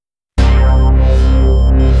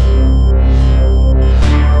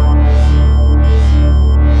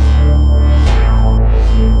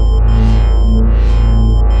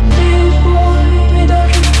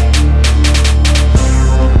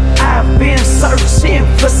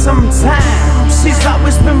for some time. She's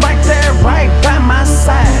always been right there, right by my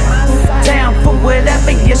side. Down for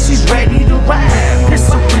whatever, yeah, she's ready to ride.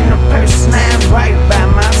 Pistol in the purse, now right by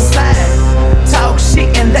my side. Talk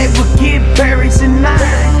shit and they will get buried tonight.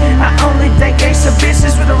 I only date gangsta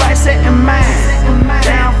bitches with the right set in mind.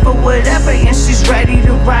 Down for whatever, and she's ready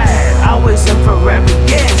to ride. Always and forever,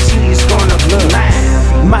 yeah, she's gonna blow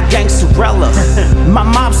mine. My gangsterella, my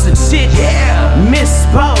mom's the shit, yeah. Miss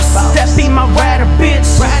Boss, that be my rider bitch.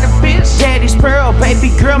 Daddy's pearl,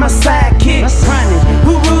 baby girl, my sidekick. Running,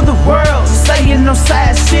 who rule the world, saying no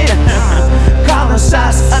side shit. Calling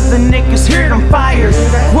shots, other niggas hear them fire.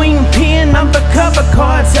 Queen pen, undercover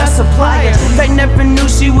cards, a supplier. They never knew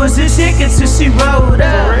she was a chick until she rolled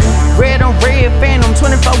up. Red on red, Phantom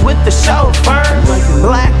 24 with the chauffeur.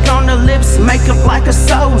 Black on the lips, makeup like a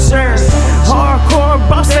soldier. Hardcore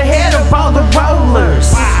boss ahead of all the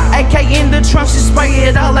rollers. AK in the trunk, she spray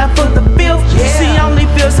it all out for the filth. She only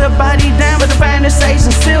feels her body down with the finest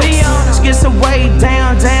Asian silks. She gets her way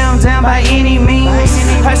down, down, down by any means.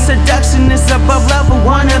 Her seduction is above level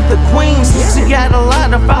one of the queens. She got a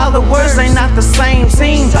lot of followers, they not the same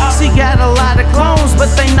team. She got a lot of clones,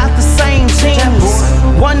 but they not the same teams.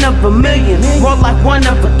 One of a million, more like one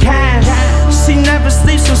of a kind. She never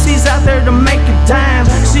sleeps when she's out there to make a dime.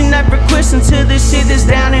 She never quits until this shit is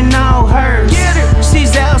down and all hers.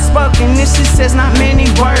 She's outspoken and she says not many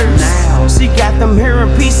words. She got them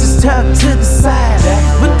hearing pieces tucked to the side,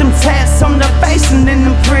 with them tats on the face and then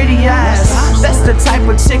them pretty eyes. That's the type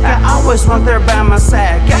of chick I always want there by my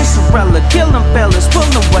side. Gangsterella, killing fellas,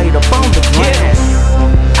 pulling weight up on the ground.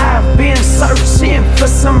 I've been searching for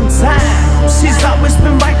some time. She's always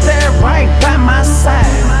been right there, right by my side.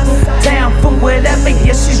 Down for whatever,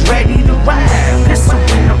 yeah, she's ready to ride. Pistol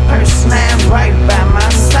in the purse, now right by my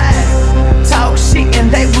side. Talk shit and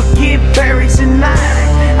they will get buried tonight.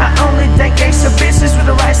 I only date gangsta bitches with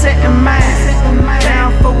the right set in mind.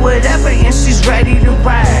 Down for whatever, and she's ready to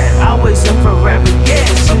ride. Always and forever, yeah,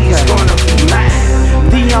 she's gonna be mine.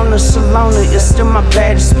 The owner Salona is still my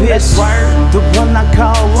baddest bitch. The one I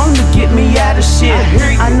call on to get me out of shit.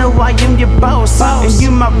 I know I am your boss, and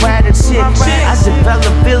you my rider chick. I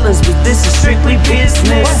develop feelings, but this is strictly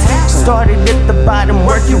business. Started at the bottom,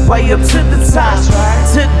 work your way up to the top.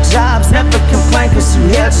 Took jobs, never complained cause you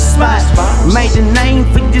held your spot. Made a name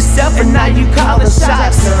for yourself and now you calling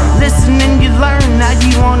shots. Listen and you learn, now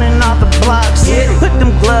you owning all the blocks. Put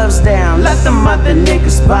them gloves down, let them other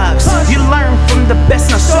niggas box. You learn from the best,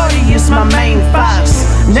 now shorty is my main fox.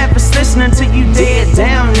 Never listening until you dead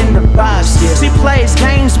down in the box. She plays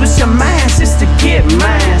games with your mind just to get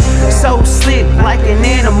mine. So slick like an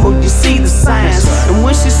animal, you see the signs. And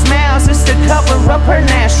when she smiles, it's to cover up her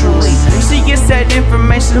naturally. She gets that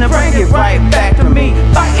information and bring it right back to me.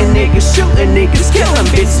 Fighting niggas, shooting niggas, killing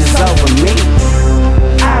bitches over me.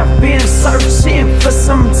 I've been searching for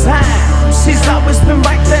some time. She's always been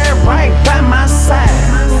right there, right by my side.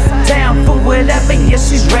 Down for whatever, yeah,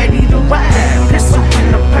 she's ready to ride. Pistol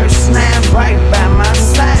in the purse, now right by my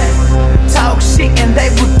side. Talk shit and they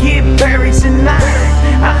will get buried tonight.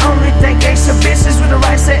 I only date gangsta bitches with the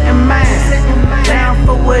right set in mind. Down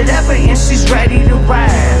for whatever, and she's ready to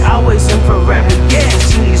ride. Always and forever, yeah,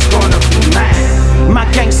 she's gonna be mine. My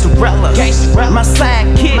gangsterella, my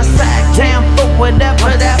sidekick. Down for whatever,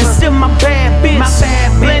 and still my bad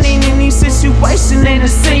bitch. Blending in these situations and it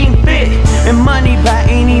seem fit. And money by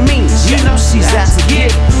any means, you know she's out to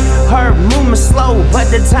get. Her movement slow, but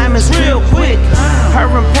the time is real quick. Her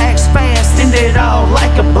impact's fast, and it all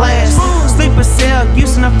like a blast. Sleeper cell,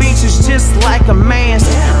 using her features just like a mask.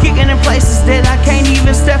 Kicking in places that I can't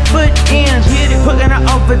even step foot in. Putting her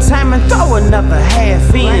overtime and throw another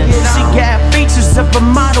half in. She got features of a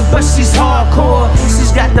model, but she's hardcore.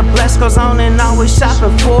 She's got the Blescos on and always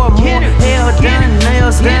shopping for more. Hair done,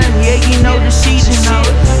 nails done, yeah, you know that she the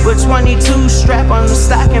shit. With 22 strap on the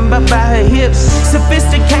stocking, but by her hips.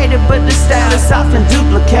 Sophisticated, but the style is often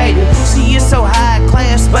duplicated. She is so high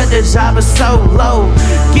class, but the job is so low.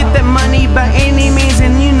 Get that money by any means,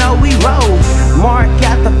 and you know we roll. Mark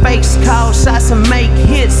out the fakes, call shots and make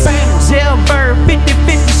hits. Jailbird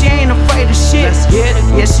 50-50, she ain't afraid of shit.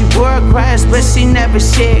 Yeah, she wore cries, but she never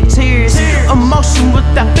shed tears. Emotion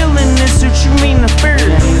without feeling is what you mean to fear.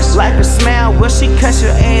 Like a smile, well she cuts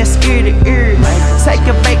your ass ear to ear. Take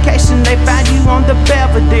a vacation, they find you on the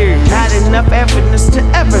Belvedere. Not enough evidence to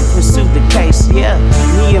ever pursue the case. Yeah,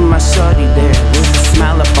 me and my shorty there with a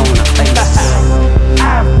smile up on her face.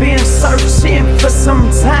 I've been searching for some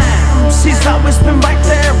time. She's always been right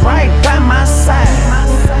there, right by my side.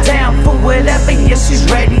 Down for whatever, yeah, she's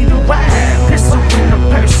ready to ride. Pistol in the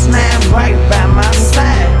purse, now right by my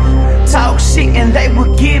side. Talk shit shit and they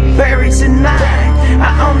would get buried tonight.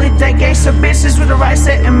 I only date gangsta bitches with the right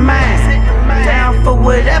set in mind. Down for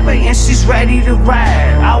whatever and she's ready to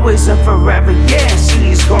ride. Always and forever, yeah,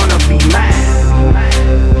 she's gonna be mine.